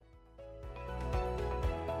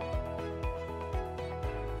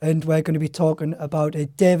and we're going to be talking about a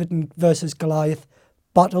David versus Goliath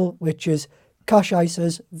battle, which is cash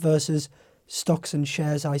ISAs versus stocks and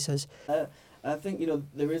shares ISAs. I think,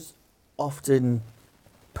 there is often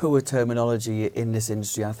poor terminology in this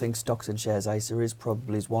industry. I think stocks and shares ISA is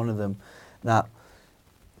probably one of them that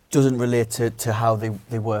doesn't relate to how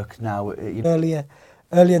they work now. Earlier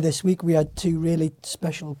this week, we had two really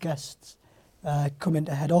special guests come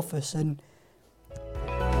into head office, and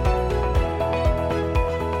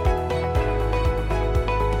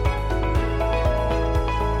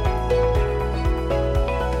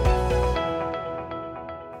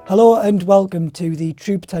hello and welcome to the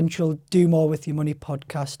True Potential Do More With Your Money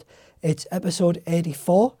podcast. It's episode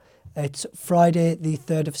 84. It's Friday the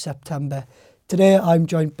 3rd of September. Today I'm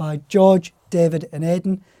joined by George, David and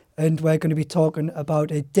Aidan, and we're going to be talking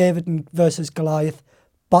about a David versus Goliath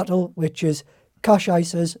battle, which is cash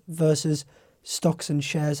ISAs versus stocks and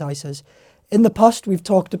shares ISAs. In the past, we've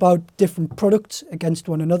talked about different products against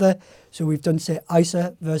one another. So we've done, say,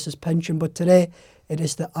 ISA versus pension, but today it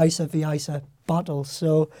is the ISA v ISA battle.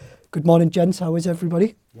 So good morning, gents. How is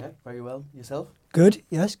everybody? Yeah, very well. Yourself? Good.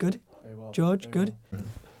 Yes, good. Very well. George, Very good. well.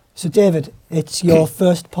 So David, it's your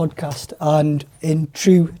first podcast, and in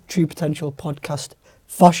true Potential podcast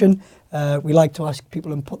fashion, we like to ask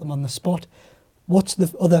people and put them on the spot. What's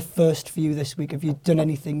the other first for you this week? Have you done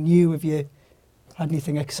anything new? Have you had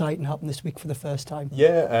anything exciting happen this week for the first time?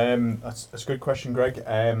 Yeah, that's a good question, Greg.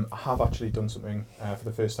 I have actually done something for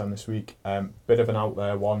the first time this week. Bit of an out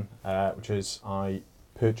there one, which is I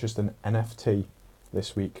purchased an NFT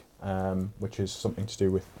this week, which is something to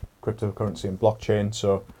do with cryptocurrency and blockchain.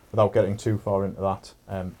 So without getting too far into that,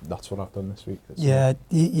 that's what I've done this week. Yeah,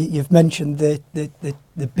 you've mentioned the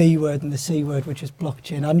B word and the C word, which is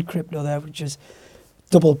blockchain and crypto there, which is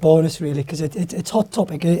double bonus really, because it's hot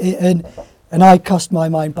topic. And I cast my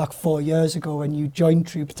mind back 4 years ago when you joined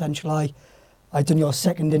True Potential. I'd done your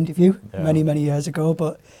second interview many years ago,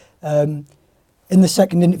 but in the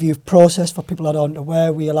second interview process, for people that aren't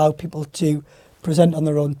aware, we allow people to present on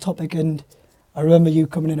their own topic, and I remember you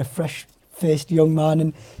coming in a fresh-faced young man,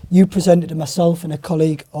 and you presented to myself and a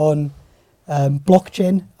colleague on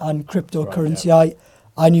blockchain and cryptocurrency. Right, yeah.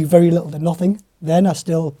 I knew very little to nothing then. I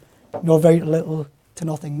still know very little to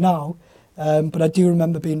nothing now. But I do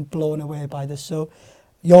remember being blown away by this. So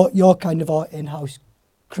you're kind of our in-house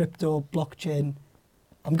crypto blockchain,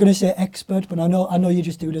 I'm going to say expert, but I know you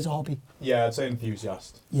just do it as a hobby. Yeah, I'd say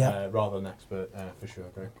enthusiast, rather than expert, for sure,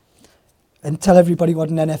 Greg. And tell everybody what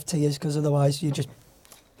an NFT is, because otherwise you just...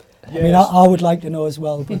 Yes. I mean, I would like to know as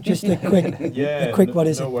well, but just a quick what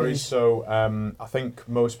is it? No worries. Please? So I think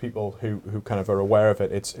most people who kind of are aware of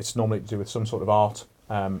it, it's normally to do with some sort of art.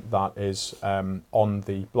 That is on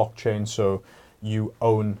the blockchain, so you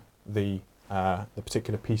own the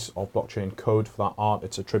particular piece of blockchain code for that art.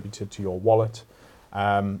 It's attributed to your wallet.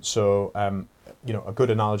 A good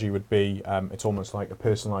analogy would be it's almost like a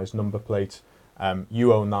personalized number plate.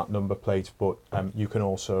 You own that number plate, but you can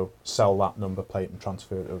also sell that number plate and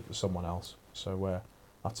transfer it over to someone else. So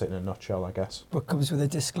that's it in a nutshell, I guess. But comes with a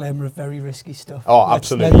disclaimer of very risky stuff. Oh,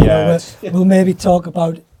 absolutely, yeah. We'll maybe talk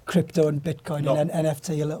about crypto and Bitcoin and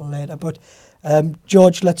NFT a little later. But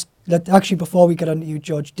George, let's actually, before we get on to you,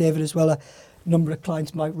 George, David as well, a number of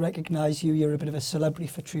clients might recognise you. You're a bit of a celebrity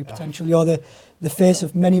for True Potential. You're the face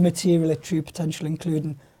of many material at True Potential,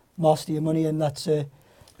 including Master Your Money, and that's a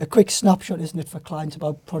quick snapshot, isn't it, for clients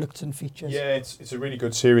about products and features? Yeah, it's a really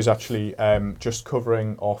good series actually, just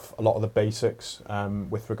covering off a lot of the basics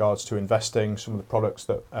with regards to investing, some of the products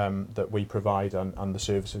that we provide and the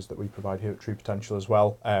services that we provide here at True Potential as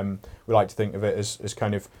well. We like to think of it as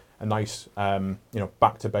kind of a nice,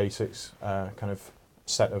 back to basics kind of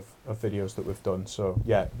set of videos that we've done. So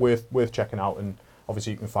yeah, worth checking out, and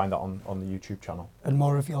obviously you can find that on the YouTube channel. And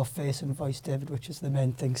more of your face and voice, David, which is the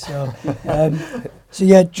main thing. So, so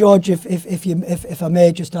yeah, George, if I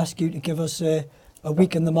may just ask you to give us a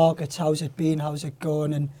week in the markets. How's it been? How's it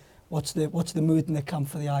going? And what's the mood in the camp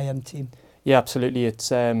for the IM team? Yeah, absolutely.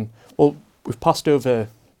 It's we've passed over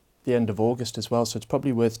the end of August as well, so it's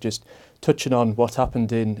probably worth just touching on what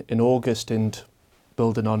happened in August and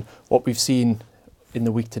building on what we've seen in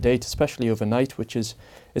the week to date, especially overnight, which is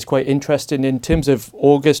quite interesting. In terms of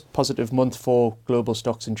August, positive month for global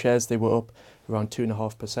stocks and shares. They were up around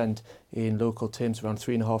 2.5% in local terms, around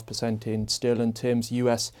 3.5% in sterling terms.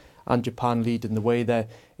 US and Japan leading the way there.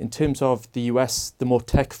 In terms of the US, the more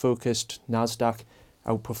tech-focused Nasdaq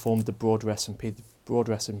outperformed the broader S&P. The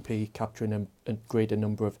broader S&P capturing a greater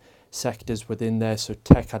number of sectors within there. So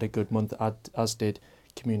tech had a good month, as did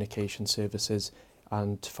communication services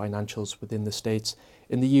and financials within the States.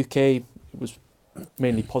 In the UK, it was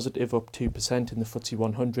mainly positive, up 2% in the FTSE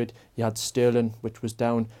 100. You had sterling, which was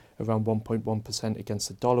down around 1.1% against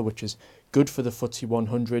the dollar, which is good for the FTSE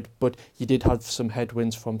 100, but you did have some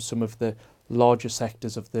headwinds from some of the larger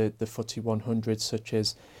sectors of the FTSE 100, such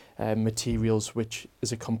as materials, which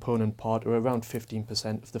is a component part, or around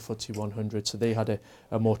 15% of the FTSE 100. So they had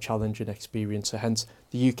a more challenging experience. So hence,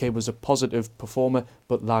 the UK was a positive performer,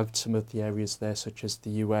 but lagged some of the areas there, such as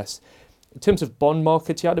the US. In terms of bond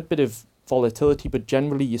markets, you had a bit of volatility, but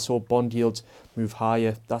generally you saw bond yields move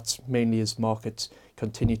higher. That's mainly as markets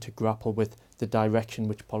continue to grapple with the direction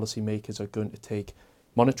which policymakers are going to take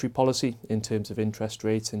monetary policy in terms of interest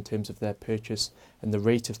rates, in terms of their purchase and the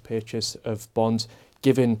rate of purchase of bonds,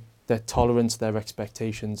 given their tolerance, their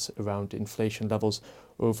expectations around inflation levels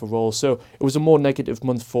overall. So it was a more negative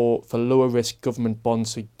month for lower risk government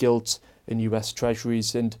bonds, so gilts and US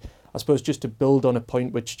Treasuries. And I suppose just to build on a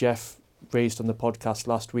point which Jeff raised on the podcast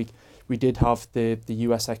last week, we did have the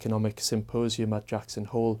US Economic Symposium at Jackson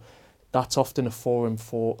Hole. That's often a forum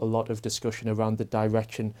for a lot of discussion around the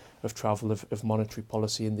direction of travel of monetary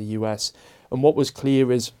policy in the US. And what was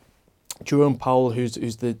clear is Jerome Powell, who's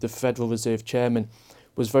the Federal Reserve Chairman,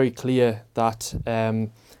 was very clear that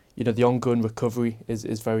the ongoing recovery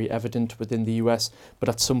is very evident within the US, but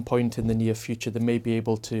at some point in the near future they may be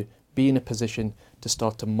able to be in a position to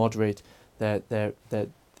start to moderate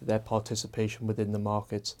their participation within the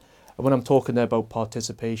markets. And when I'm talking there about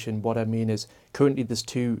participation, what I mean is currently there's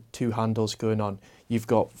two handles going on. You've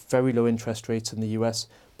got very low interest rates in the US,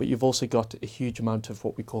 but you've also got a huge amount of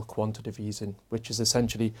what we call quantitative easing, which is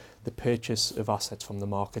essentially the purchase of assets from the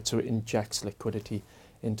market. So it injects liquidity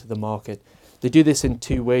into the market. They do this in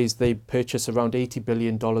two ways. They purchase around $80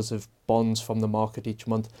 billion of bonds from the market each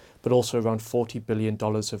month, but also around $40 billion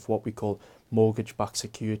of what we call mortgage-backed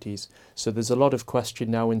securities. So there's a lot of question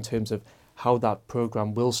now in terms of how that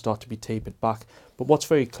program will start to be tapered back. But what's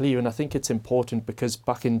very clear, and I think it's important because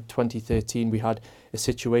back in 2013 we had a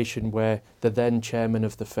situation where the then chairman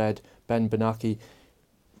of the Fed, Ben Bernanke,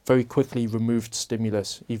 very quickly removed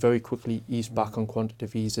stimulus. He very quickly eased back on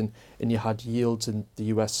quantitative easing, and you had yields in the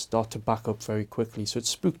US start to back up very quickly. So it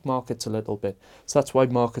spooked markets a little bit. So that's why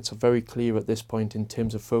markets are very clear at this point in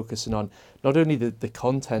terms of focusing on not only the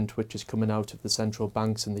content which is coming out of the central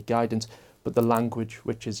banks and the guidance, but the language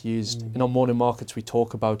which is used. In our morning markets, we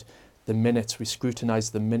talk about the minutes. We scrutinise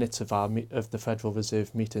the minutes of the Federal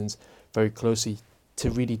Reserve meetings very closely to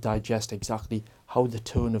really digest exactly how the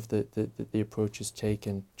tone of the approach is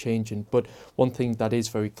changing. But one thing that is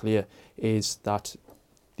very clear is that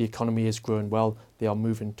the economy is growing well. They are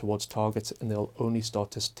moving towards targets, and they'll only start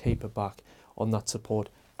to taper back on that support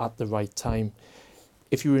at the right time.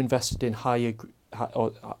 If you were invested in higher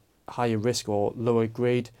risk or lower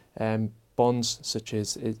grade bonds, such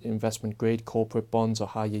as investment grade corporate bonds or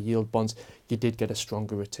higher yield bonds, you did get a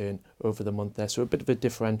stronger return over the month there. So a bit of a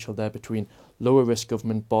differential there between lower risk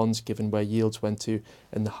government bonds, given where yields went to,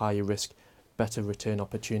 and the higher risk, better return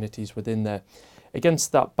opportunities within there.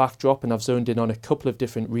 Against that backdrop, and I've zoned in on a couple of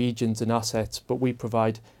different regions and assets, but we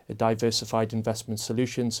provide a diversified investment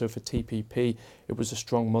solution. So for TPP, it was a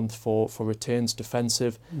strong month for returns.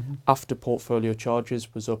 Defensive, after portfolio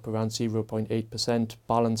charges, was up around 0.8%,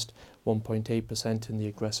 balanced 1.8%, in the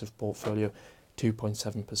aggressive portfolio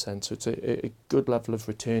 2.7%. So it's a good level of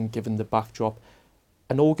return given the backdrop.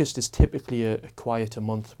 And August is typically a quieter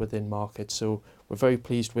month within markets, so we're very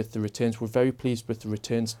pleased with the returns. We're very pleased with the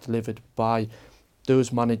returns delivered by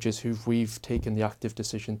those managers who we've taken the active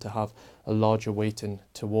decision to have a larger weighting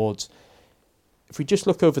towards. If we just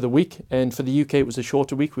look over the week, and for the UK it was a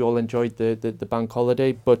shorter week, we all enjoyed the bank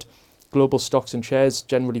holiday, but global stocks and shares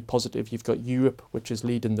generally positive. You've got Europe, which is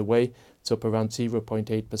leading the way. It's up around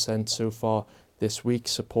 0.8% so far this week,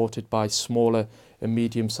 supported by smaller and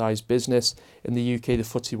medium-sized business. In the UK, the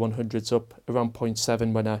FTSE 100's up around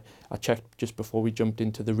 0.7 when I checked just before we jumped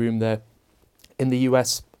into the room there. In the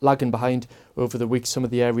US, lagging behind over the week, some of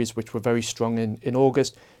the areas which were very strong in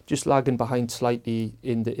August, just lagging behind slightly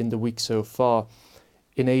in the week so far.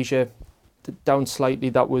 In Asia, down slightly.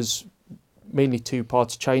 That was mainly two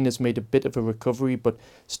parts. China's made a bit of a recovery, but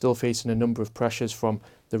still facing a number of pressures from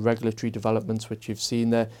the regulatory developments which you've seen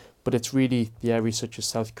there. But it's really the areas such as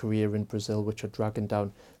South Korea and Brazil which are dragging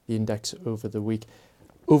down the index over the week.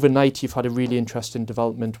 Overnight, you've had a really interesting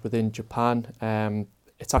development within Japan.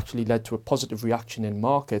 It's actually led to a positive reaction in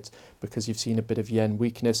markets because you've seen a bit of yen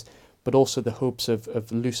weakness, but also the hopes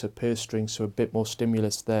of looser purse strings, so a bit more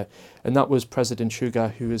stimulus there. And that was President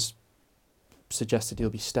Suga, who has suggested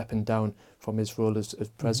he'll be stepping down from his role as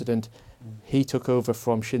president. He took over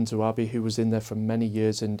from Shinzo Abe, who was in there for many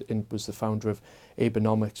years and was the founder of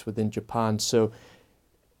Abenomics within Japan. So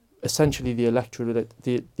essentially the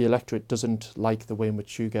electorate doesn't like the way in which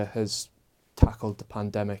Sugar has tackled the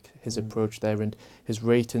pandemic, his approach there, and his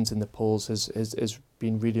ratings in the polls has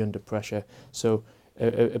been really under pressure. So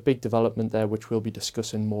a big development there, which we'll be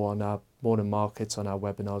discussing more on our morning markets on our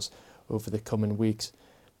webinars over the coming weeks.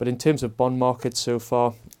 But in terms of bond markets so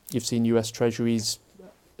far, you've seen US Treasuries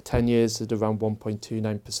 10 years at around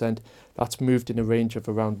 1.29%. That's moved in a range of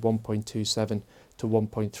around 1.27 to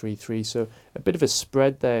 1.33. So a bit of a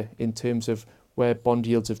spread there in terms of where bond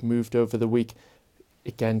yields have moved over the week.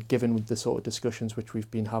 Again, given the sort of discussions which we've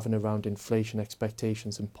been having around inflation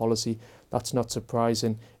expectations and policy, that's not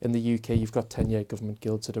surprising. In the UK, you've got 10-year government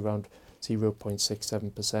gilts at around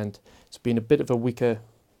 0.67%. It's been a bit of a weaker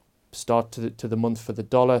start to the month for the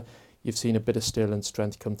dollar. You've seen a bit of sterling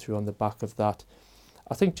strength come through on the back of that.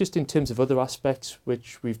 I think just in terms of other aspects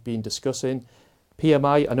which we've been discussing,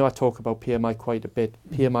 PMI, I know I talk about PMI quite a bit.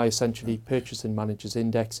 PMI essentially Purchasing Managers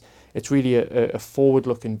Index. It's really a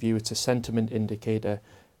forward-looking view. It's a sentiment indicator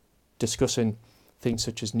discussing things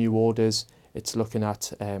such as new orders. It's looking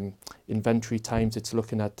at inventory times. It's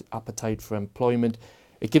looking at appetite for employment.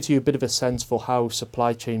 It gives you a bit of a sense for how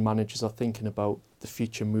supply chain managers are thinking about the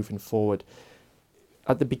future moving forward.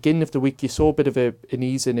 At the beginning of the week, you saw a bit of an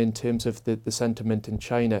easing in terms of the sentiment in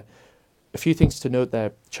China. A few things to note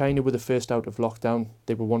there. China were the first out of lockdown.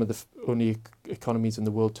 They were one of the only economies in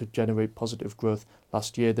the world to generate positive growth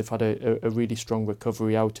last year. They've had a really strong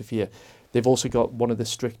recovery out of here. They've also got one of the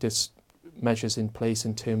strictest measures in place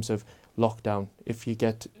in terms of lockdown. If you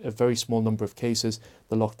get a very small number of cases,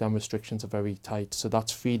 the lockdown restrictions are very tight. So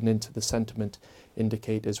that's feeding into the sentiment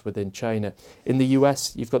indicators within China. In the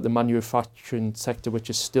US, you've got the manufacturing sector, which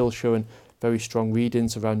is still showing very strong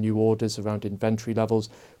readings around new orders, around inventory levels.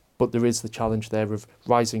 But there is the challenge there of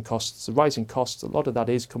rising costs. The rising costs, a lot of that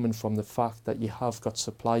is coming from the fact that you have got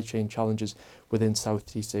supply chain challenges within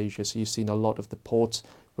Southeast Asia. So you've seen a lot of the ports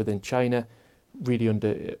within China really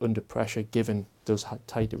under pressure given those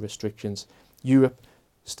tighter restrictions. Europe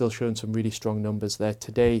still showing some really strong numbers there.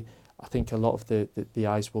 Today, I think a lot of the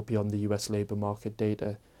eyes will be on the US labour market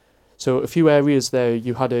data. So a few areas there.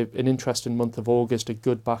 You had an interesting month of August, a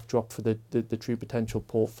good backdrop for the true potential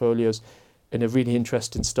portfolios, and a really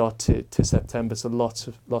interesting start to September. So lots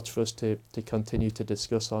for us to continue to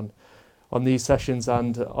discuss on these sessions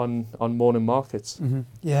and on morning markets. Mm-hmm.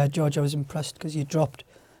 Yeah, George, I was impressed because you dropped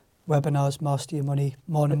webinars, Master Your Money,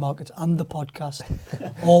 morning markets, and the podcast,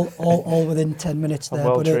 all within 10 minutes there. I'm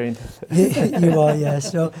well trained. You are, yeah.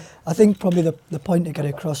 So I think probably the point to get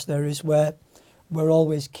across there is where we're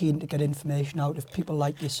always keen to get information out of people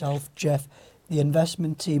like yourself, Jeff, the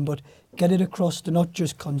investment team, but get it across to not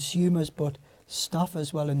just consumers, but staff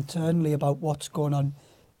as well internally about what's going on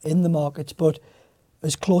in the markets, but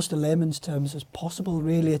as close to layman's terms as possible,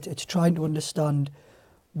 really. It's trying to understand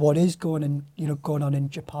what is going on in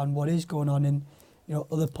Japan, what is going on in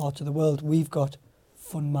other parts of the world. We've got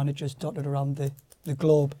fund managers dotted around the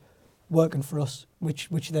globe working for us,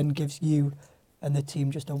 which then gives you and the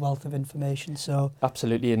team just a wealth of information. So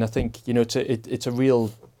absolutely, and I think it's a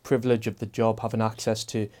real privilege of the job, having access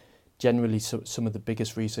to generally some of the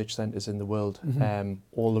biggest research centres in the world,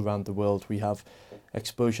 all around the world. We have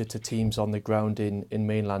exposure to teams on the ground in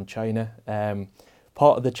mainland China.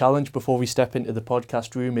 Part of the challenge before we step into the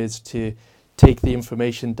podcast room is to take the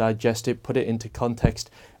information, digest it, put it into context,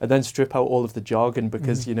 and then strip out all of the jargon,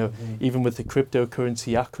 because even with the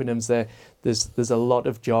cryptocurrency acronyms there's a lot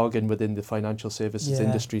of jargon within the financial services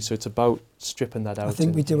industry, so it's about stripping that out. I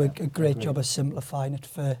think we do a great job of simplifying it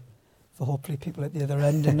for hopefully people at the other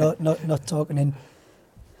end, and not talking in,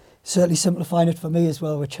 certainly simplifying it for me as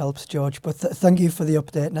well, which helps, George. But thank you for the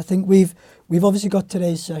update. And I think we've obviously got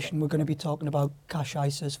today's session. We're going to be talking about cash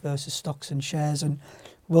ISAs versus stocks and shares, and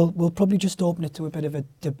we'll probably just open it to a bit of a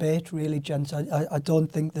debate, really, gents. I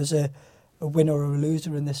don't think there's a winner or a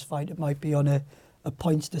loser in this fight. It might be on a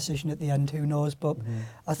points decision at the end, who knows. But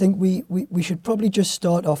I think we should probably just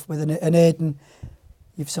start off with an Aidan.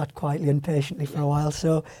 You've sat quietly and patiently for a while.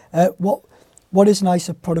 So what is an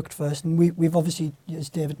ISA product first? And we've obviously, as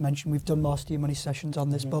David mentioned, we've done Master Your Money sessions on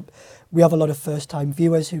this, but we have a lot of first-time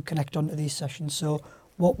viewers who connect onto these sessions. So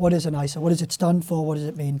what is an ISA? What does it stand for? What does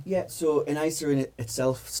it mean? Yeah, so an ISA in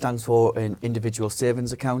itself stands for an individual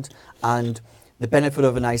savings account, and the benefit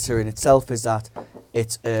of an ISA in itself is that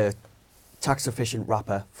it's a tax-efficient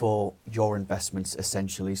wrapper for your investments,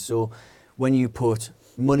 essentially. So when you put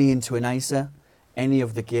money into an ISA, any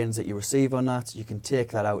of the gains that you receive on that, you can take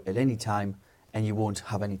that out at any time and you won't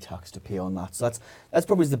have any tax to pay on that. So that's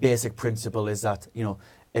probably the basic principle, is that,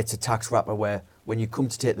 it's a tax wrapper where when you come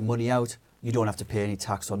to take the money out, you don't have to pay any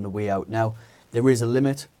tax on the way out. Now, There is a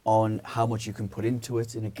limit on how much you can put into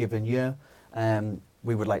it in a given year.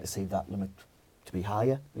 We would like to see that limit to be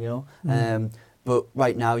higher, you know. But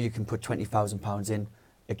right now you can put £20,000 in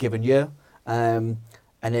a given year, and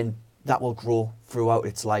then that will grow throughout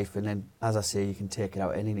its life. And then, as I say, you can take it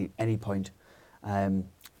out at any point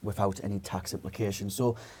without any tax implications.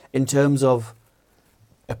 So in terms of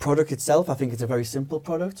a product itself, I think it's a very simple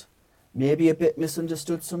product, maybe a bit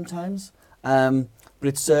misunderstood sometimes, but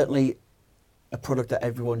it's certainly a product that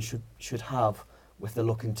everyone should have if they're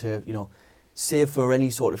looking to, you know, save for any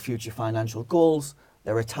sort of future financial goals,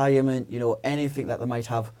 their retirement, you know, anything that they might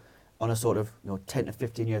have on a sort of, you know, 10 to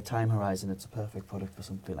 15 year time horizon. It's a perfect product for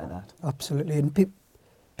something like that. Absolutely. And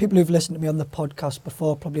people who've listened to me on the podcast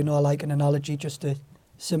before probably know I like an analogy just to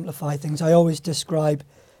simplify things. I always describe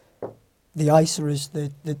the ISA as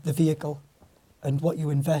the vehicle, and what you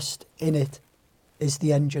invest in it is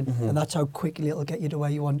the engine, and that's how quickly it'll get you to where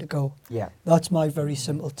you want to go. Yeah. That's my very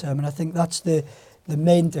simple term, and I think that's the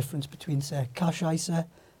main difference between, say, a cash ISA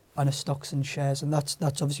and a stocks and shares, and that's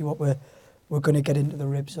obviously what we're going to get into the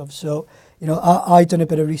ribs of. So, you know, I done a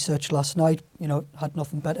bit of research last night, you know, had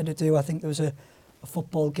nothing better to do. I think there was a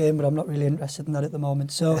football game, but I'm not really interested in that at the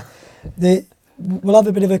moment. So we'll have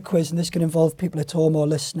a bit of a quiz, and this can involve people at home or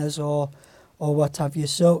listeners or what have you.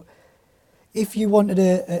 So if you wanted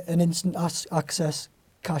an instant access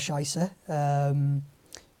cash ISA,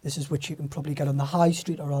 this is which you can probably get on the high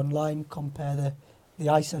street or online, compare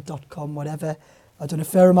the ISA.com, whatever. I've done a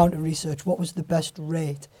fair amount of research. What was the best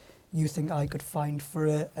rate you think I could find for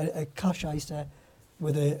a cash ISA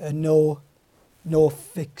with a no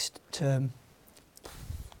fixed term?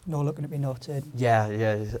 No looking at me noted.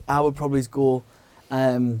 Yeah. I would probably go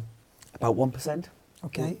about 1%.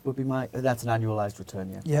 Okay. Would be that's an annualised return,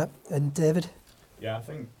 yeah. Yeah, and David? Yeah, I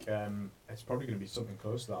think it's probably going to be something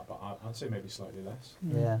close to that, but I'd say maybe slightly less.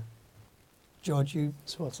 Yeah. George, you...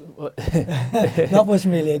 So what? That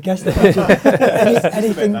wasn't really a guess.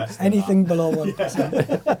 Anything below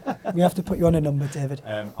 1%. We have to put you on a number, David.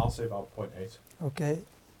 I'll say about 0.8. Okay.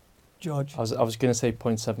 George? I was going to say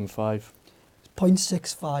 0.75.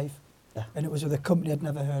 0.65. Yeah. And it was with a company I'd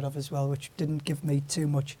never heard of as well, which didn't give me too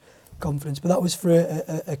much confidence. But that was for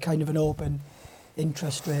a kind of an open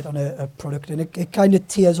interest rate on a product. And it kind of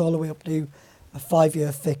tiers all the way up to a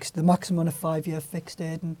 5-year fixed. The maximum on a 5-year fixed,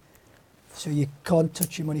 Aidan. So you can't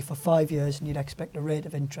touch your money for 5 years and you'd expect a rate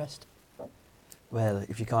of interest. Well,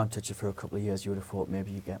 if you can't touch it for a couple of years, you would have thought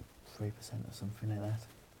maybe you get 3% or something like that.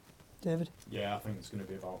 David? Yeah, I think it's going to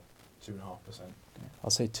be about 2.5%. I'll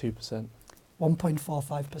say 2%.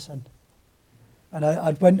 1.45%. And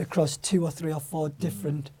I'd went across 2 or 3 or 4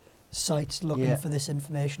 different sites looking for this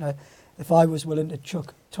information. If I was willing to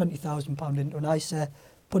chuck £20,000 into an ISA,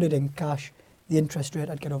 put it in cash, the interest rate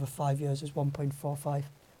I'd get over 5 years is 1.45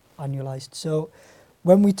 annualised. So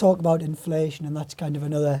when we talk about inflation, and that's kind of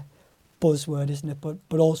another buzzword, isn't it?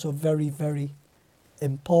 But also very, very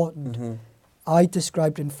important. I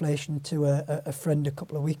described inflation to a friend a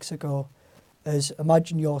couple of weeks ago as,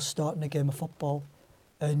 imagine you're starting a game of football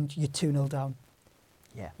and you're 2-0 down.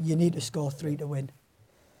 Yeah. You need to score 3 to win.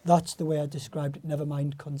 That's the way I described it, never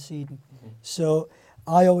mind conceding. So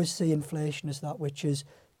I always see inflation as that which is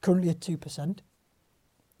currently at 2%.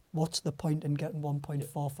 What's the point in getting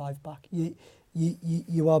 1.45 back?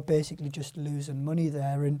 You are basically just losing money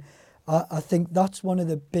there. And I think that's one of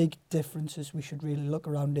the big differences we should really look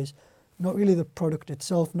around, is not really the product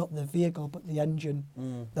itself, not the vehicle, but the engine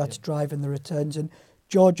that's driving the returns. And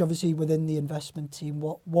George, obviously within the investment team,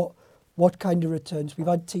 what kind of returns? We've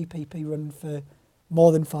had TPP running for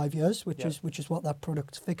more than 5 years, which is what that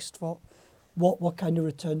product's fixed for. What kind of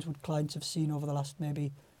returns would clients have seen over the last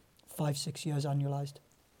maybe 5-6 years annualised?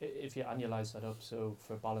 If you annualise that up, so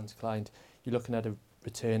for a balanced client, you're looking at a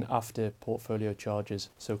return after portfolio charges.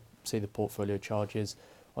 So say the portfolio charges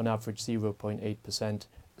on average 0.8%,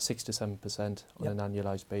 6 to 7% on an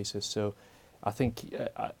annualised basis. So I think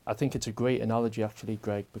it's a great analogy actually,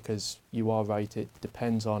 Greg, because you are right. It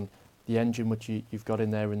depends on the engine which you've got in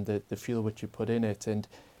there and the fuel which you put in it, and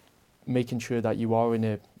making sure that you are in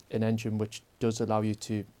an engine which does allow you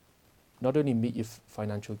to not only meet your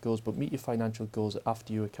financial goals, but meet your financial goals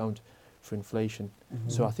after you account for inflation.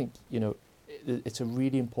 So I think, it's a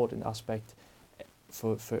really important aspect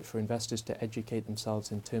for investors to educate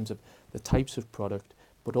themselves in terms of the types of product,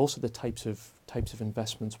 but also the types of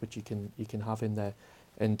investments which you can have in there,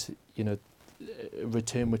 and a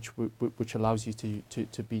return which allows you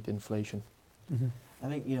to beat inflation. I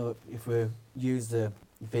think if we use the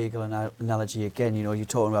vehicle analogy again, you're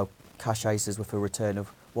talking about cash ISAs with a return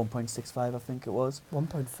of 1.65, I think it was.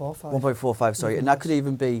 1.45. 1.45, sorry. And that could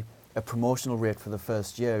even be a promotional rate for the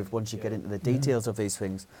first year once you get into the details of these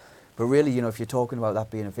things. But really, if you're talking about that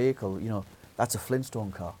being a vehicle, that's a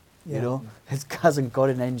Flintstone car. Yeah. It hasn't got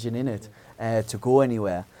an engine in it to go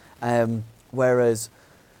anywhere. Whereas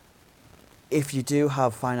if you do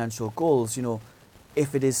have financial goals,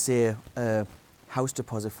 if it is, say, a house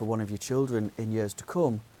deposit for one of your children in years to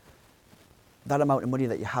come, that amount of money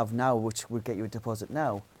that you have now, which would get you a deposit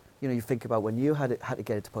now, you think about when you had to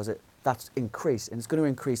get a deposit, that's increased, and it's going to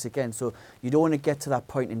increase again. So you don't want to get to that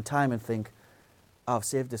point in time and think, I've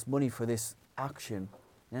saved this money for this action,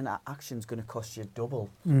 and then that action's going to cost you double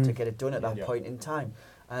to get it done at that point in time.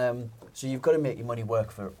 So you've got to make your money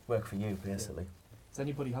work for you, basically. Does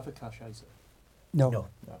anybody have a cash ISA? No.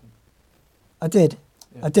 I did.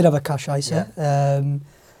 Yeah. I did have a cash ISA,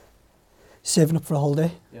 saving up for a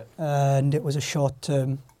holiday, and it was a short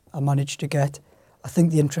term. I managed to get, I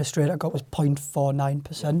think the interest rate I got was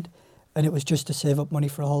 0.49%, and it was just to save up money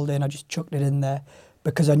for a holiday, and I just chucked it in there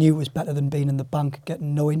because I knew it was better than being in the bank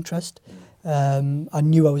getting no interest. I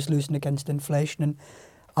knew I was losing against inflation, and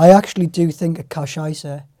I actually do think a cash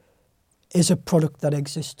ISA is a product that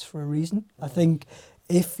exists for a reason. I think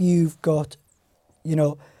if you've got,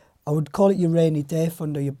 I would call it your rainy day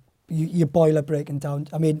fund or your boiler breaking down.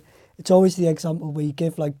 I mean, it's always the example we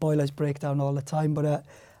give, like boilers break down all the time, but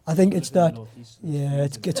I think it's that,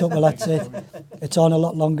 it's up, well, that's it. It's on a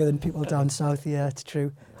lot longer than people down south, it's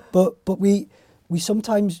true. But we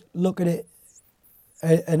sometimes look at it,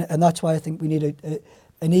 and that's why I think we need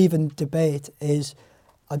an even debate, is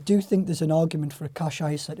I do think there's an argument for a cash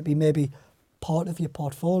ISA to be maybe part of your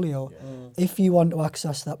portfolio if you want to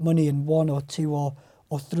access that money in 1 or 2 or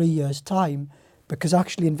 3 years' time, because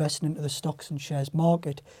actually investing into the stocks and shares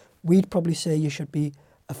market, we'd probably say you should be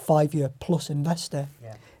a 5-year plus investor.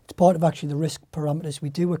 Yeah. It's part of actually the risk parameters we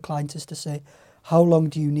do with clients is to say, how long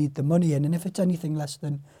do you need the money in? And if it's anything less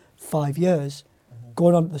than 5 years,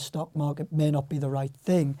 going on to the stock market may not be the right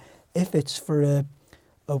thing. If it's for a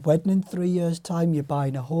wedding in 3 years' time, you're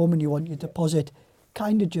buying a home and you want your deposit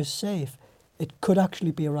kind of just safe, it could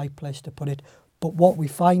actually be a right place to put it. But what we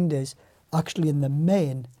find is, actually in the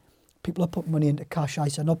main, people are putting money into cash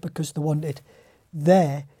ISA not because they want it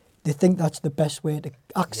there, they think that's the best way to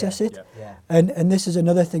access it. Yeah. And this is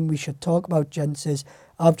another thing we should talk about, gents, is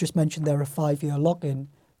I've just mentioned there a 5-year lock-in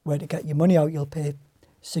where to get your money out you'll pay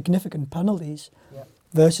significant penalties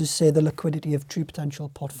versus, say, the liquidity of true potential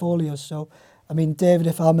portfolios. So, I mean, David,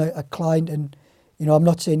 if I'm a client and, I'm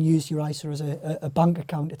not saying use your ISA as a bank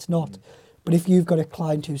account, it's not. But if you've got a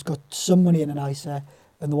client who's got some money in an ISA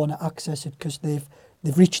and they want to access it because they've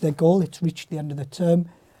reached their goal, it's reached the end of the term,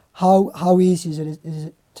 how easy is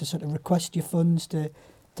it to sort of request your funds to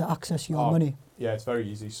access your money? Yeah, it's very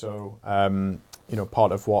easy. So,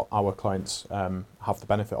 part of what our clients have the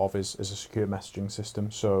benefit of is a secure messaging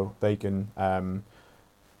system. So they can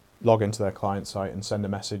log into their client site and send a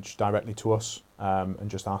message directly to us and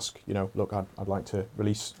just ask, look, I'd like to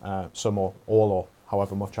release some or all or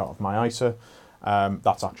however much out of my ISA.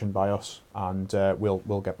 That's actioned by us, and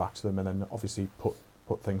we'll get back to them and then obviously put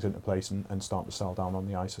things into place and start to sell down on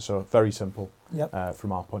the ISA. So very simple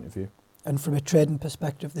from our point of view. And from a trading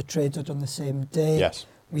perspective, the trades are done the same day. Yes.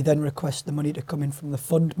 We then request the money to come in from the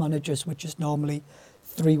fund managers, which is normally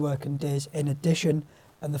 3 working days in addition,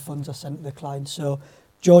 and the funds are sent to the client. So,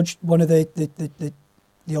 George, one of the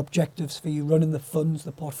objectives for you running the funds,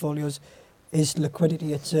 the portfolios, is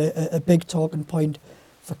liquidity. It's a big talking point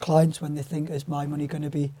for clients when they think, is my money going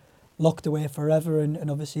to be locked away forever?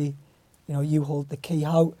 And obviously, you hold the key.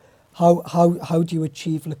 How do you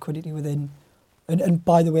achieve liquidity within? And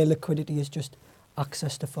by the way, liquidity is just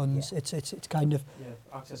access to funds. It's kind of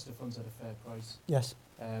access to funds at a fair price. Yes.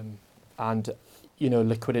 And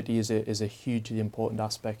liquidity is a hugely important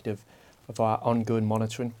aspect of our ongoing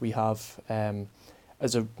monitoring. We have,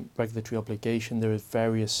 as a regulatory obligation, there are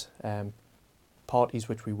various parties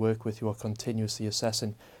which we work with who are continuously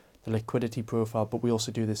assessing the liquidity profile, but we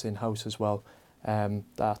also do this in-house as well.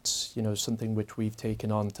 That's something which we've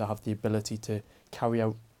taken on to have the ability to carry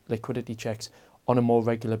out liquidity checks on a more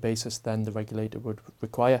regular basis than the regulator would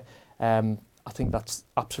require. I think that's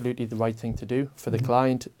absolutely the right thing to do for the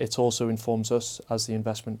client. It also informs us as the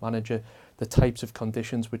investment manager the types of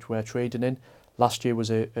conditions which we're trading in. Last year was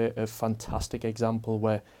a fantastic example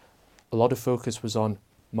where a lot of focus was on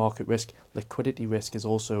market risk. Liquidity risk is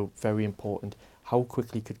also very important. How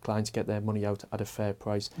quickly could clients get their money out at a fair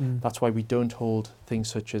price? That's why we don't hold things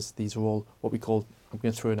such as, these are all what we call, I'm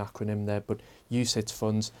going to throw an acronym there, but UCITS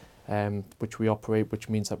funds, which we operate, which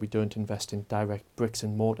means that we don't invest in direct bricks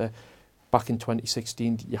and mortar. Back in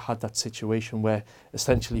 2016, you had that situation where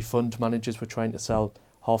essentially fund managers were trying to sell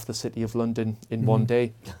half the city of London in one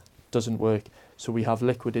day. doesn't work. So we have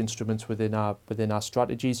liquid instruments within our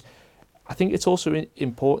strategies. I think it's also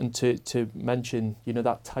important to mention,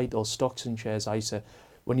 that title, Stocks and Shares ISA.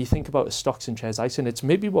 When you think about a Stocks and Shares ISA, and it's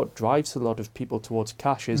maybe what drives a lot of people towards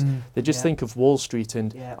cash, is they just think of Wall Street,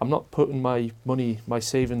 and I'm not putting my money, my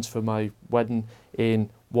savings for my wedding in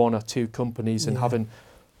one or two companies and having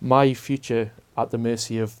my future at the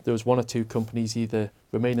mercy of those one or two companies either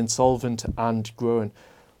remain insolvent and growing.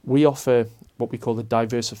 We offer what we call a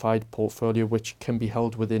diversified portfolio, which can be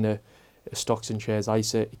held within a Stocks and Shares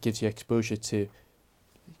ISA. It gives you exposure to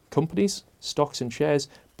companies, stocks and shares,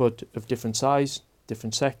 but of different size,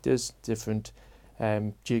 different sectors, different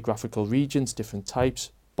geographical regions, different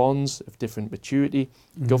types, bonds of different maturity,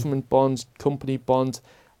 government bonds, company bonds.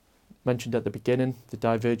 Mentioned at the beginning, the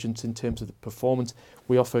divergence in terms of the performance.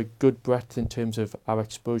 We offer good breadth in terms of our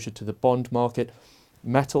exposure to the bond market,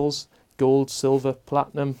 metals, gold, silver,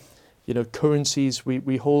 platinum, currencies.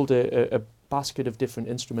 We hold a basket of different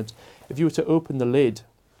instruments. If you were to open the lid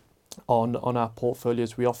on our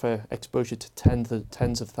portfolios, we offer exposure to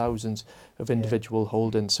tens of thousands of individual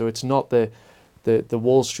holdings. So it's not the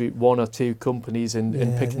Wall Street one or two companies and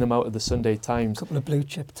picking them out of the Sunday Times. A couple of blue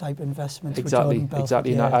chip type investments. Exactly.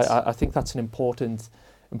 Yeah, and I think that's an important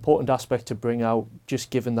aspect to bring out, just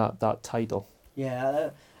given that title. Yeah,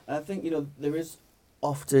 I think there is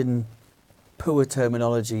often poor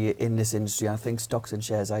terminology in this industry. I think Stocks and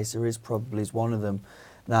Shares ISA is probably one of them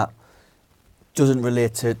that doesn't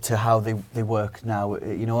relate to how they work now,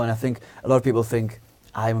 and I think a lot of people think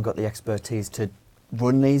I haven't got the expertise to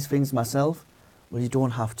run these things myself. Well, you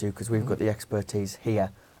don't have to, because we've got the expertise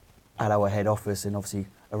here at our head office and obviously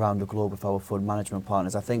around the globe with our fund management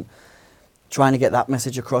partners. I think trying to get that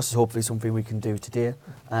message across is hopefully something we can do today.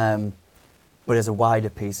 But as a wider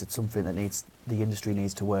piece, it's something that the industry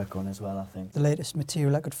needs to work on as well, I think. The latest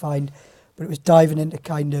material I could find, but it was diving into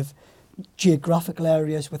kind of geographical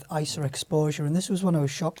areas with ISA exposure, and this was one I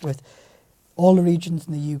was shocked with. All the regions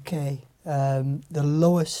in the UK, the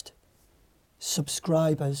lowest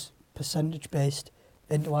subscribers percentage based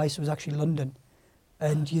into ISA was actually London,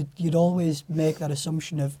 and you'd always make that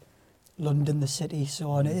assumption of London, the city,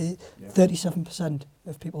 so on. 37%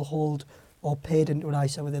 of people hold or paid into an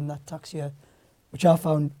ISA within that tax year, which I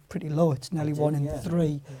found pretty low. It's nearly 1 in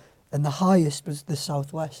 3, and the highest was the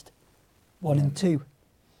Southwest, 1 in 2.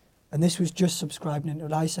 And this was just subscribing into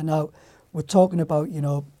an ISA. Now, we're talking about,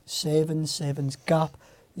 savings gap,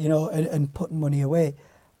 and putting money away.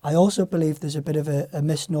 I also believe there's a bit of a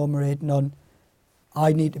misnomer on,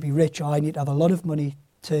 I need to be rich, or I need to have a lot of money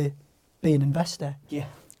to be an investor. Yeah.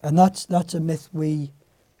 And that's a myth we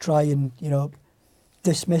try and,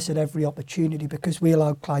 dismiss at every opportunity, because we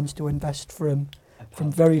allow clients to invest from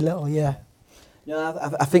very little,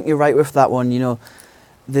 No, I think you're right with that one.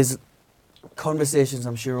 There's conversations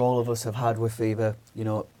I'm sure all of us have had with either,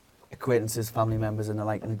 acquaintances, family members and the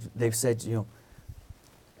like, and they've said,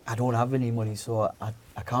 I don't have any money, so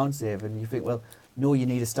I can't save. And you think, well, no, you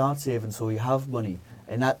need to start saving so you have money.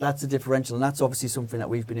 And that's a differential, and that's obviously something that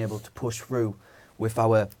we've been able to push through with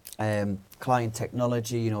our client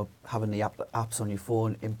technology, having the apps on your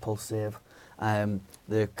phone, Impulse Save,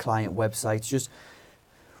 the client websites, just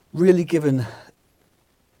really giving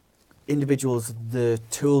individuals the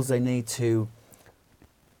tools they need to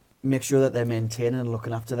make sure that they're maintaining and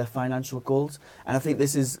looking after their financial goals. And I think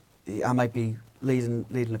this is, I might be leading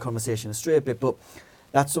the conversation astray a bit, but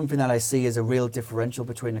that's something that I see as a real differential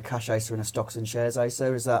between a cash ISA and a Stocks and Shares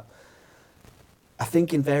ISA, is that I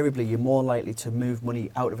think invariably you're more likely to move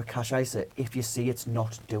money out of a cash ISA if you see it's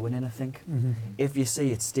not doing anything. Mm-hmm. If you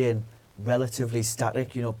see it's staying relatively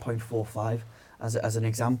static, 0.45 as an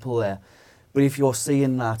example there. But if you're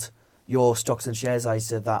seeing that your Stocks and Shares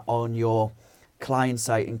ISA, that on your client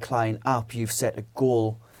site and client app, you've set a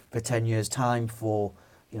goal for 10 years time for,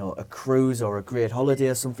 a cruise or a great holiday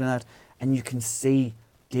or something like that, and you can see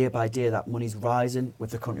day by day that money's rising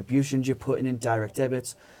with the contributions you're putting in, direct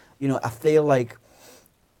debits. I feel like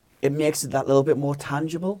it makes it that little bit more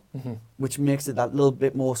tangible, which makes it that little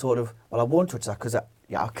bit more sort of, well, I won't touch that because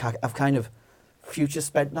I've kind of future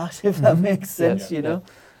spent that, if that makes sense,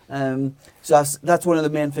 So that's one of the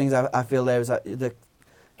main things I feel there, is that the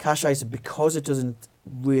cash ISA, because it doesn't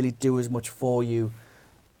really do as much for you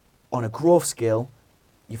on a growth scale,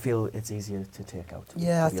 you feel it's easier to take out.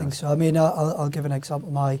 Yeah, I think so. I mean, I'll give an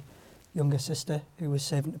example. My younger sister, who was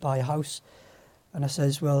saving to buy a house, and I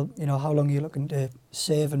says, well, how long are you looking to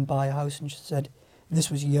save and buy a house? And she said, and this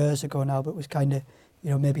was years ago now, but it was kind of,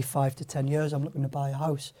 maybe 5 to 10 years I'm looking to buy a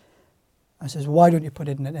house. I says, well, why don't you put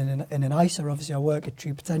it in an ISA? Obviously, I work at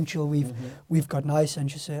True Potential. We've got an ISA. And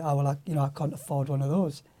she said, oh, well, I can't afford one of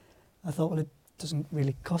those. I thought, well, it doesn't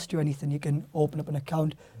really cost you anything. You can open up an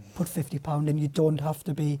account, put £50 in. You don't have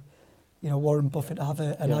to be, you know, Warren Buffett to have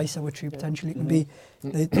an Yeah. ISA, which you potentially can Mhm. be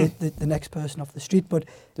the next person off the street. But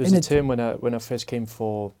There's in a it- term when I first came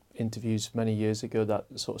for interviews many years ago that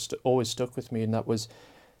sort of always stuck with me, and that was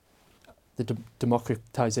the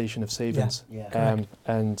democratization of savings.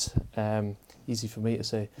 Yeah. Easy for me to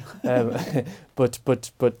say, but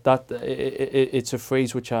that it's a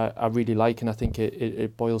phrase which I really like, and I think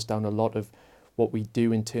it boils down a lot of what we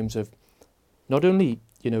do in terms of not only,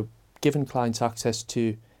 you know, giving clients access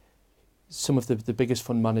to some of the biggest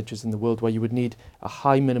fund managers in the world, where you would need a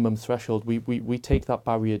high minimum threshold. We take that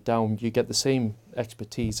barrier down. You get the same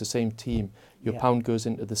expertise, the same team. Your Yeah. pound goes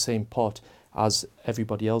into the same pot as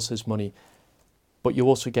everybody else's money. But you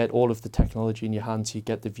also get all of the technology in your hands. You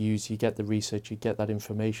get the views, you get the research, you get that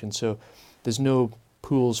information. So there's no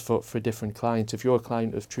pools for different clients. If you're a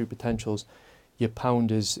client of True Potentials, your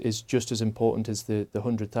pound is just as important as the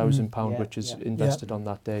 £100,000 Yeah, which is yeah. invested on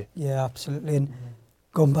that day. yeah, absolutely. And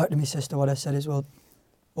going back to my sister, what I said is, well,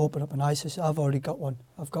 open up an ISA. So I've already got one.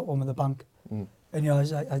 I've got one with the bank. Mm. And, you know,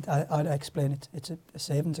 as I'd explain it, it's a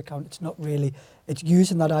savings account. It's not really, it's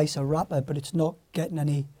using that ISA wrapper, but it's not getting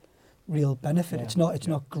any real benefit. Yeah. It's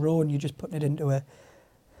not growing. You're just putting it into a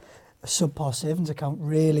subpar savings account,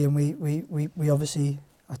 really. And we obviously,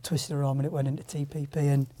 I twisted her arm and it went into TPP,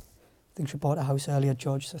 and I think she bought a house earlier,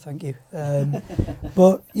 George, so thank you.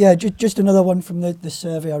 But yeah, just another one from the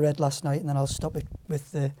survey I read last night, and then I'll stop it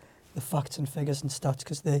with the facts and figures and stats,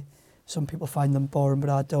 because some people find them boring, but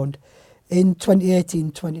I don't. In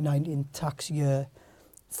 2018-2019 tax year,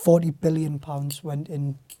 £40 billion went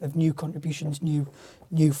in of new contributions, new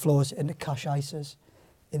flows into cash ISAs.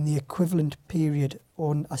 In the equivalent period,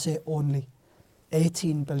 I say only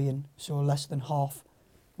 18 billion, so less than half,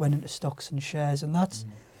 went into stocks and shares. And that's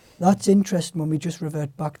interesting when we just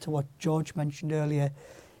revert back to what George mentioned earlier.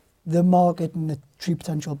 The market and the True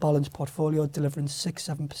Potential Balanced portfolio delivering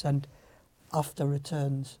 6-7% after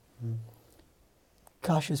returns. Mm.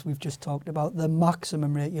 Cash, as we've just talked about, the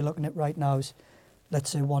maximum rate you're looking at right now is, let's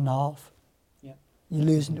say, 1.5. Yeah. You're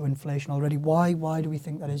losing to inflation already. Why do we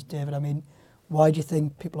think that is, David? I mean, why do you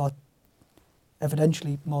think people are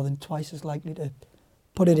evidentially more than twice as likely to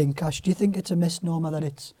put it in cash? Do you think it's a misnomer that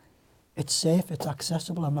it's safe, it's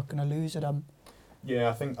accessible, I'm not going to lose it? Yeah,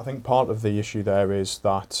 I think part of the issue there is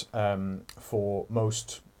that for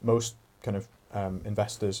most kind of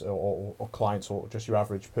investors or clients, or just your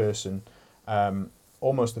average person,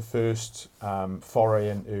 almost the first foray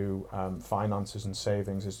into finances and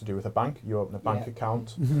savings is to do with a bank. You open a bank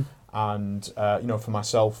account, and you know, for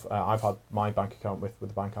myself, I've had my bank account with the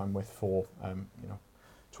bank I'm with for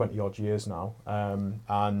 20 odd years now,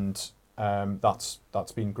 and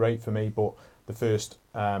that's been great for me. But the first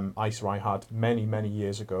ISA I had many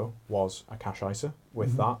years ago was a cash ISA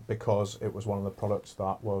with that, because it was one of the products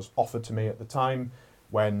that was offered to me at the time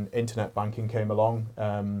when internet banking came along.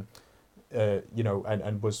 And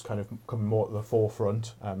was kind of coming more to the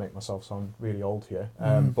forefront. Make myself sound really old here,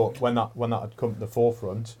 but when that had come to the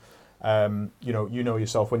forefront, you know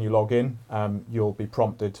yourself, when you log in, you'll be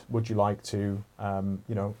prompted, would you like to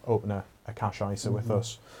open a cash ISA with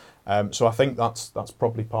us? So I think that's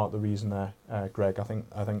probably part of the reason there, Greg. I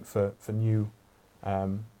think for new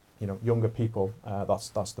younger people, that's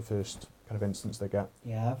the first kind of instance they get.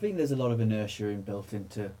 Yeah, I think there's a lot of inertia inbuilt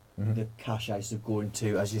into the cash ISA going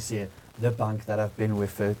to, as you say, the bank that I've been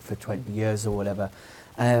with for 20 years or whatever.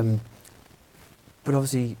 But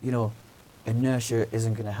obviously, inertia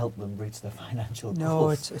isn't going to help them reach their financial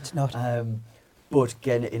goals. No, it's not. But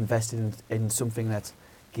getting it invested in something that's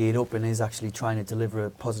geared up and is actually trying to deliver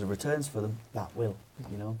positive returns for them, that will,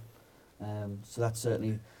 So that's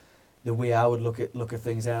certainly the way I would look at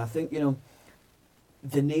things. And I think,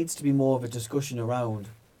 there needs to be more of a discussion around,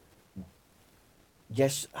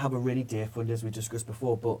 yes, have a rainy day fund, as we discussed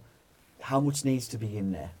before, but how much needs to be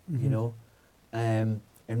in there, and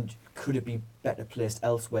could it be better placed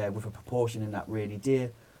elsewhere with a proportion in that rainy day,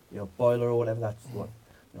 boiler or whatever, that's what,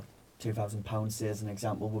 £2,000, say, as an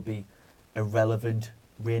example, would be a relevant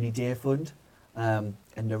rainy day fund, and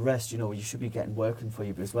the rest, you should be getting working for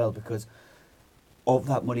you as well, because of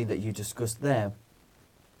that money that you discussed there,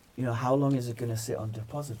 how long is it going to sit on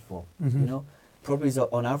deposit for? Probably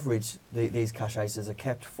on average, these cash ISAs are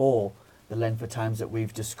kept for the length of times that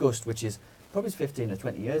we've discussed, which is probably 15 or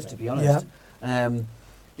 20 years, to be honest.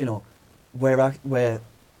 Where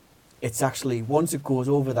it's actually, once it goes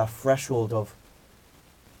over that threshold of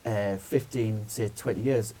 15, say 20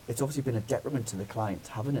 years, it's obviously been a detriment to the client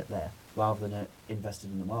having it there rather than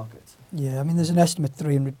invested in the markets. Yeah, I mean, there's an estimate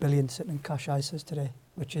 300 billion sitting in cash ISAs today,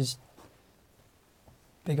 which is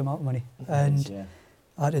big amount of money. It And is, yeah.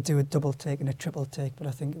 I had to do a double take and a triple take, but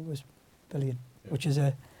I think it was billion, which is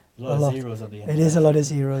a A lot lot. of zeros on the end. it is a lot of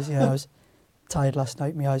zeros. Yeah, I was tired last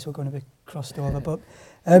night. My eyes were going to be crossed over. But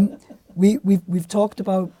we've talked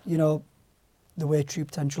about, you know, the way True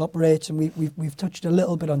Potential operates, and we've touched a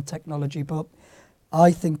little bit on technology, but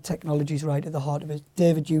I think technology is right at the heart of it.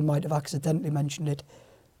 David, you might have accidentally mentioned it.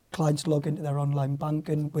 Clients log into their online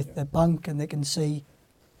banking with their bank and they can see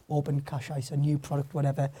open cash ISA, new product,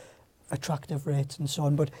 whatever, attractive rates and so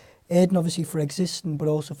on. But Aidan, obviously for existing, but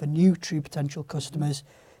also for new True Potential customers,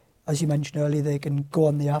 as you mentioned earlier, they can go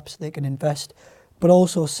on the apps, they can invest, but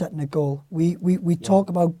also setting a goal. We talk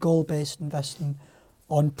about goal-based investing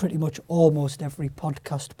on pretty much almost every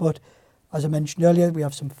podcast, but as I mentioned earlier, we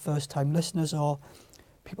have some first-time listeners or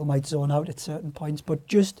people might zone out at certain points, but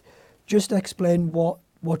just explain what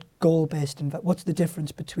goal-based what's the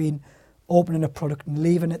difference between opening a product and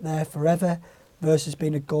leaving it there forever versus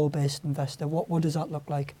being a goal-based investor. What does that look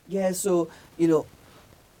like? Yeah, so, you know,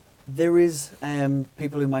 there is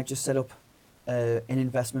people who might just set up an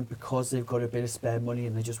investment because they've got a bit of spare money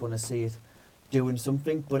and they just want to see it doing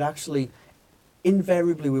something, but actually,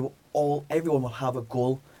 invariably, everyone will have a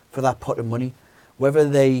goal for that pot of money, whether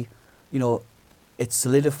they, you know, it's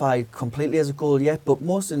solidified completely as a goal yet, but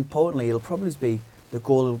most importantly, it'll probably be, the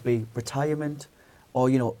goal will be retirement or,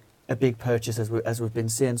 you know, a big purchase as we've been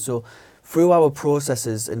saying. So through our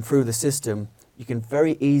processes and through the system, you can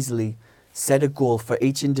very easily set a goal for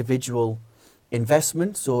each individual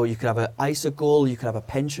investment. So you could have an ISA goal, you could have a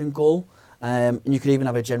pension goal, and you could even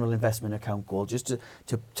have a general investment account goal, just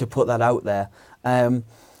to put that out there. And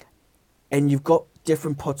you've got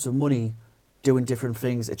different pots of money doing different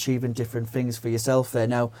things, achieving different things for yourself there.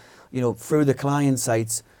 Now, you know, through the client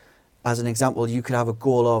sites, as an example, you could have a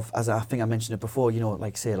goal of, as I think I mentioned it before, you know,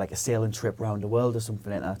 like say like a sailing trip around the world or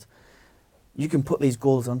something like that. You can put these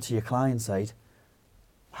goals onto your client site,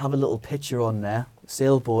 have a little picture on there,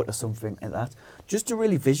 sailboat or something like that, just to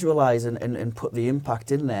really visualize and put the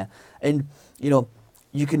impact in there. And, you know,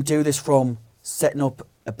 you can do this from setting up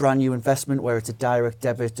a brand new investment where it's a direct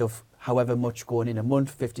debit of however much going in a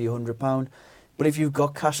month, £50, £100. But if you've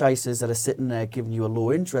got cash ISAs that are sitting there giving you a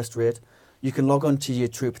low interest rate, you can log on to your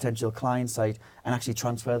True Potential client site and actually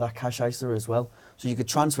transfer that cash ISA as well. So you could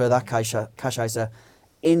transfer that cash ISA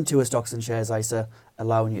into a stocks and shares ISA,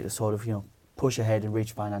 allowing you to sort of, you know, push ahead and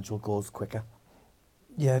reach financial goals quicker.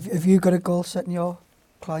 Yeah, have you got a goal set in your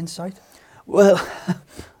client site? Well,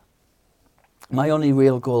 my only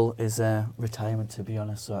real goal is retirement, to be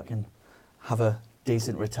honest, so I can have a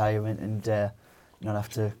decent retirement and not have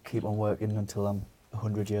to keep on working until I'm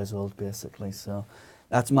 100 years old, basically. So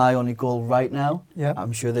that's my only goal right now. Yeah.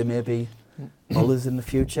 I'm sure there may be others in the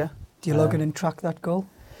future. Do you log in and track that goal?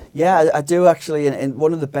 Yeah, I do actually, and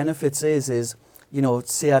one of the benefits is, you know,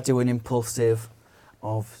 say I do an impulse save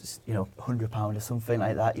of, you know, £100 or something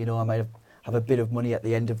like that, you know, I might have a bit of money at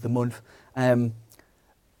the end of the month. One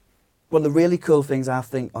of the really cool things I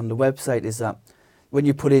think on the website is that when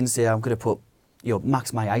you put in, say, I'm going to put, you know,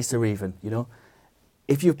 max my ISA even, you know,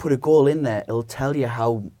 if you put a goal in there, it'll tell you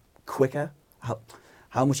how quicker,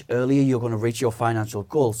 how much earlier you're going to reach your financial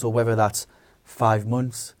goal. So whether that's 5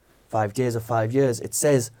 months, 5 days or 5 years, it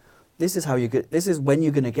says this is how you get, this is when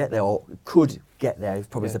you're going to get there, or could get there,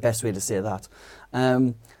 probably is the best way to say that.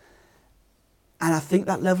 And I think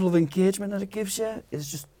that level of engagement that it gives you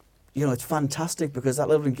is just, you know, it's fantastic, because that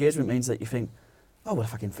level of engagement means that you think, oh, well,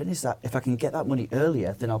 if I can finish that, if I can get that money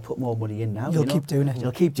earlier, then I'll put more money in now. You'll keep doing it.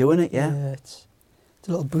 You'll keep doing it, yeah. It's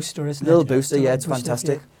a little booster, isn't it? Little booster, a yeah, little it's booster,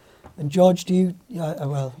 fantastic. yeah. And George, do you? Yeah,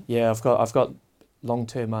 well. Yeah, I've got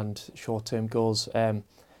long-term and short-term goals.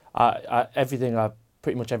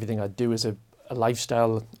 Pretty much everything I do as a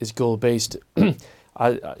lifestyle is goal-based.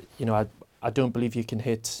 I don't believe you can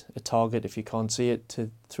hit a target if you can't see it. To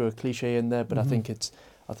throw a cliche in there, but I think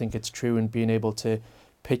it's true, and being able to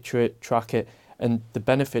picture it, track it, and the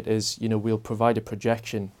benefit is, you know, we'll provide a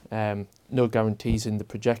projection. No guarantees in the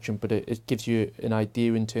projection, but it gives you an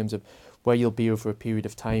idea in terms of where you'll be over a period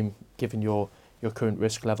of time, given your current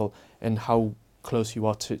risk level and how close you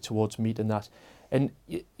are towards meeting that. And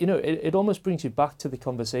you know, it almost brings you back to the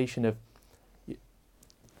conversation of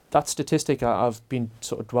that statistic. I've been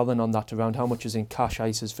sort of dwelling on that around how much is in cash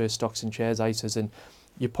ISAs versus stocks and shares ISAs, and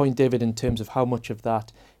your point, David, in terms of how much of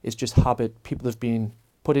that is just habit. People have been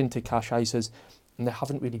put into cash ISAs and they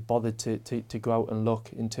haven't really bothered to go out and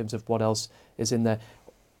look in terms of what else is in there.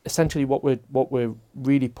 Essentially what we're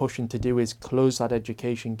really pushing to do is close that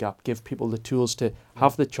education gap, give people the tools to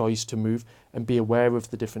have the choice to move and be aware of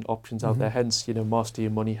the different options out there, hence, you know, master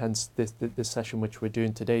your money, hence this session which we're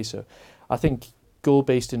doing today. So I think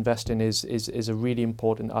goal-based investing is a really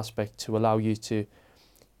important aspect to allow you to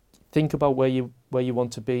think about where you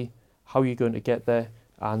want to be, how you're going to get there,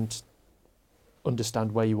 and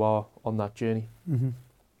understand where you are on that journey. Mm-hmm.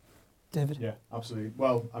 David? Yeah, absolutely.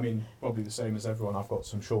 Well, I mean, probably the same as everyone. I've got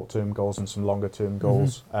some short-term goals and some longer-term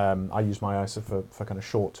goals. I use my ISA for kind of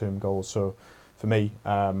short-term goals. So for me,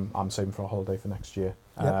 I'm saving for a holiday for next year.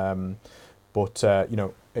 Yep. But you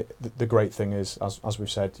know, the great thing is, as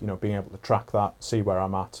we've said, you know, being able to track that, see where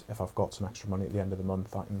I'm at. If I've got some extra money at the end of the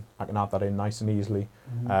month, I can add that in nice and easily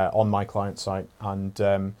on my client site. And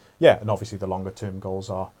yeah, and obviously the longer-term goals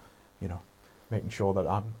are, you know, making sure that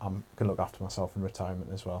I'm can look after myself in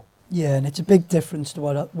retirement as well. Yeah, and it's a big difference to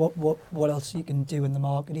what else you can do in the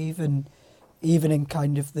market, even in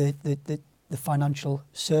kind of the financial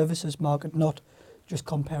services market, not just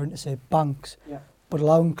comparing to say banks, but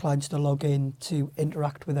allowing clients to log in to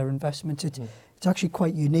interact with their investments. It's actually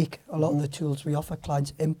quite unique. A lot of the tools we offer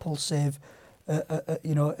clients, Impulse Save,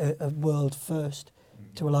 a world first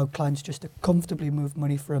to allow clients just to comfortably move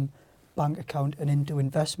money from bank account and into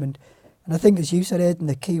investment. And I think, as you said, Aidan,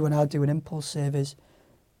 the key when I do an Impulse Save is,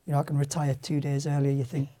 you know, I can retire 2 days earlier. You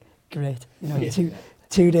think, great, you know,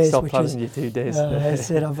 2 days. Stop which planning is, your 2 days. I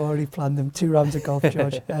said I've already planned them. 2 rounds of golf,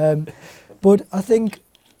 George. But I think,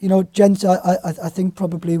 you know, gents, I think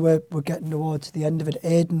probably we're getting towards the end of it.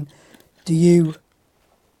 Aidan, do you?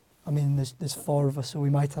 I mean, there's 4 of us, so we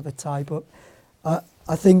might have a tie. But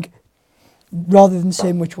I think rather than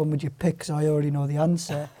saying which one would you pick, because I already know the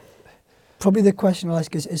answer, probably the question I'll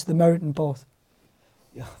ask is the merit in both?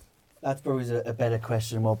 Yeah, that's probably a better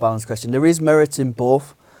question, a more balanced question. There is merit in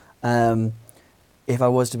both. If I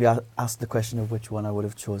was to be asked the question of which one I would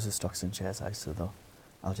have chosen Stocks and Shares ISA, though,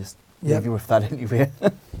 I'll just leave you with that anyway.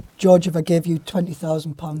 George, if I gave you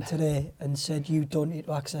 £20,000 today and said you don't need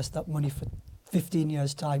to access that money for 15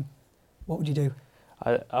 years' time, what would you do?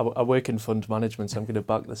 I work in fund management, so I'm going to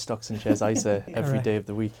back the Stocks and Shares ISA every day of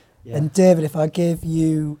the week. Yeah. And David, if I gave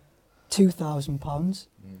you £2,000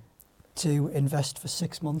 to invest for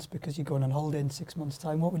 6 months because you're going on holiday in 6 months'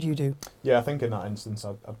 time, what would you do? Yeah, I think in that instance,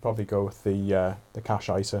 I'd probably go with the cash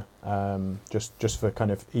ISA, just for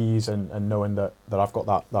kind of ease and knowing that I've got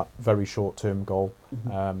that very short-term goal.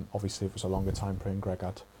 Obviously, if it was a longer time frame, Greg,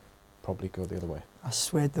 I'd probably go the other way. I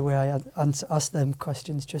swayed the way I asked them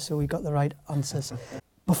questions just so we got the right answers.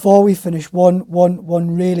 Before we finish,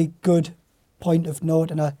 one really good point of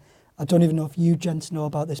note, and I don't even know if you gents know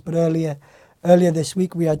about this, but earlier this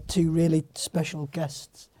week we had 2 really special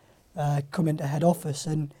guests come into head office,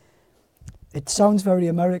 and it sounds very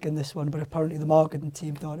American, this one, but apparently the marketing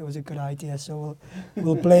team thought it was a good idea, so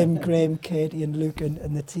we'll blame Graham, Katie and Luke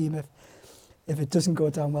and the team if it doesn't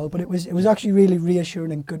go down well. But it was actually really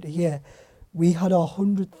reassuring and good to hear. We had our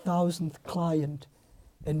 100,000th client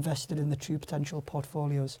invested in the True Potential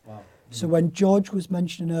portfolios. Wow. So when George was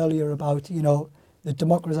mentioning earlier about, you know, the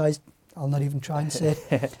democratized, I'll not even try and say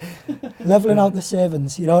it, leveling out the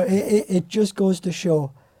savings, you know, it just goes to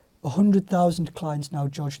show 100,000 clients now,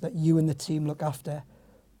 George, that you and the team look after.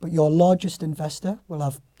 But your largest investor will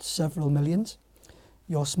have several millions.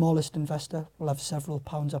 Your smallest investor will have several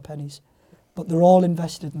pounds or pennies. But they're all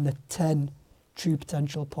invested in the 10 True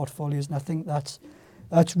Potential portfolios, and I think that's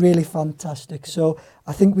really fantastic. So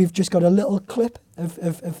I think we've just got a little clip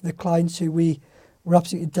of the clients who we were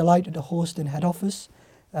absolutely delighted to host in head office.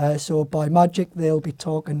 So by magic, they'll be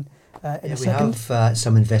talking in a second. We have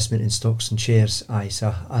some investment in Stocks and Shares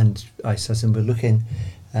ISA and ISAs, and we're looking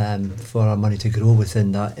for our money to grow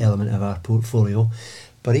within that element of our portfolio.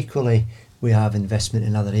 But equally, we have investment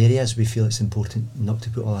in other areas. We feel it's important not to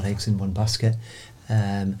put all our eggs in one basket.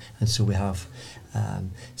 And so we have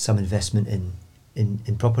some investment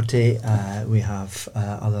in property. We have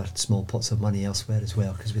other small pots of money elsewhere as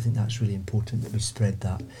well, because we think that's really important that we spread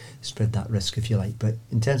that risk, if you like. But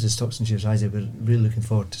in terms of Stocks and Shares ISA, we're really looking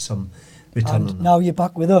forward to some return on And that. now you're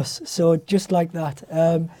back with us, so just like that.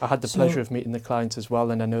 I had the pleasure of meeting the clients as well,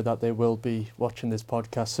 and I know that they will be watching this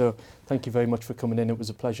podcast. So thank you very much for coming in. It was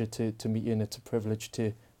a pleasure to meet you, and it's a privilege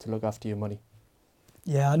to look after your money.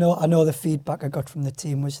 Yeah, I know the feedback I got from the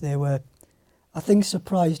team was they were, I think,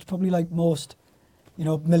 surprised, probably like most, you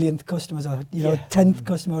know, millionth customers or, you know, 10th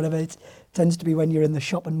customer, whatever. It tends to be when you're in the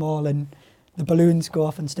shopping mall and the balloons go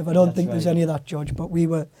off and stuff. I don't think there's any of that, George, but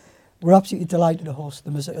we're absolutely delighted to host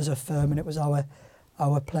them as a firm, and it was our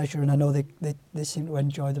pleasure, and I know they seem to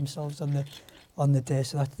enjoy themselves on the day,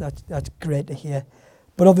 so that's great to hear.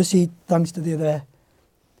 But obviously, thanks to the other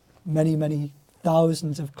many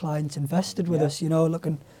thousands of clients invested with us, you know,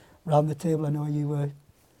 looking around the table, I know you were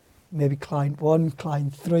maybe client 1,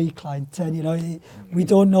 client 3, client 10, you know, we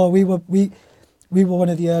don't know. We we were one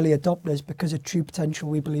of the early adopters because at True Potential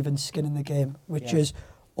we believe in skin in the game, which Yeah. is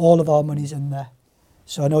all of our money's in there.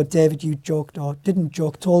 So I know, David, you joked or didn't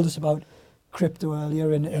joke, told us about crypto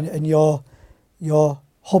earlier and your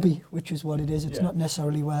hobby, which is what it is. It's Yeah. not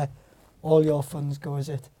necessarily where all your funds go, is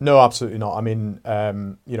it? No, absolutely not. I mean,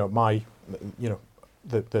 you know,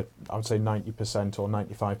 the I would say 90% or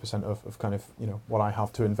 95% of kind of, you know, what I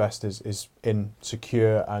have to invest is in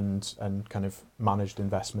secure and kind of managed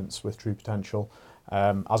investments with True Potential.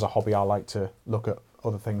 As a hobby, I like to look at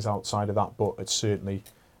other things outside of that, but it's certainly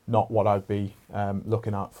not what I'd be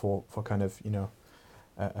looking at for kind of, you know,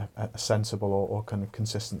 a sensible or kind of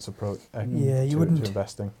consistent approach Yeah, you wouldn't. to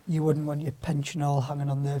investing. You wouldn't want your pension all hanging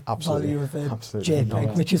on the Absolutely. value of a Absolutely JPEG,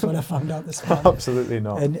 not. which is what I found out this morning. Absolutely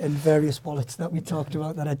not. And various wallets that we talked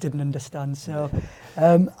about that I didn't understand. So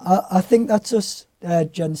I think that's us,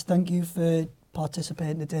 gents. Thank you for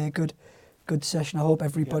participating today. Good session. I hope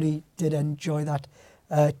everybody did enjoy that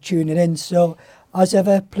tuning in. So as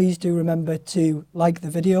ever, please do remember to like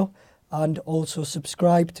the video and also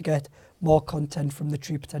subscribe to get more content from the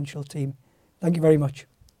True Potential team. Thank you very much.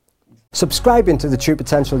 Subscribing to the True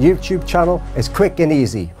Potential YouTube channel is quick and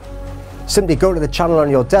easy. Simply go to the channel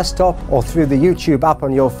on your desktop or through the YouTube app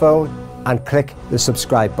on your phone and click the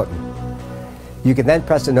subscribe button. You can then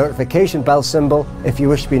press the notification bell symbol if you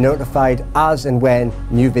wish to be notified as and when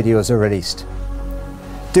new videos are released.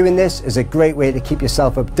 Doing this is a great way to keep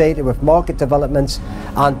yourself updated with market developments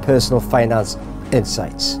and personal finance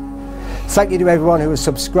insights. Thank you to everyone who has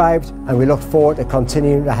subscribed, and we look forward to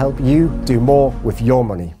continuing to help you do more with your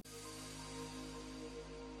money.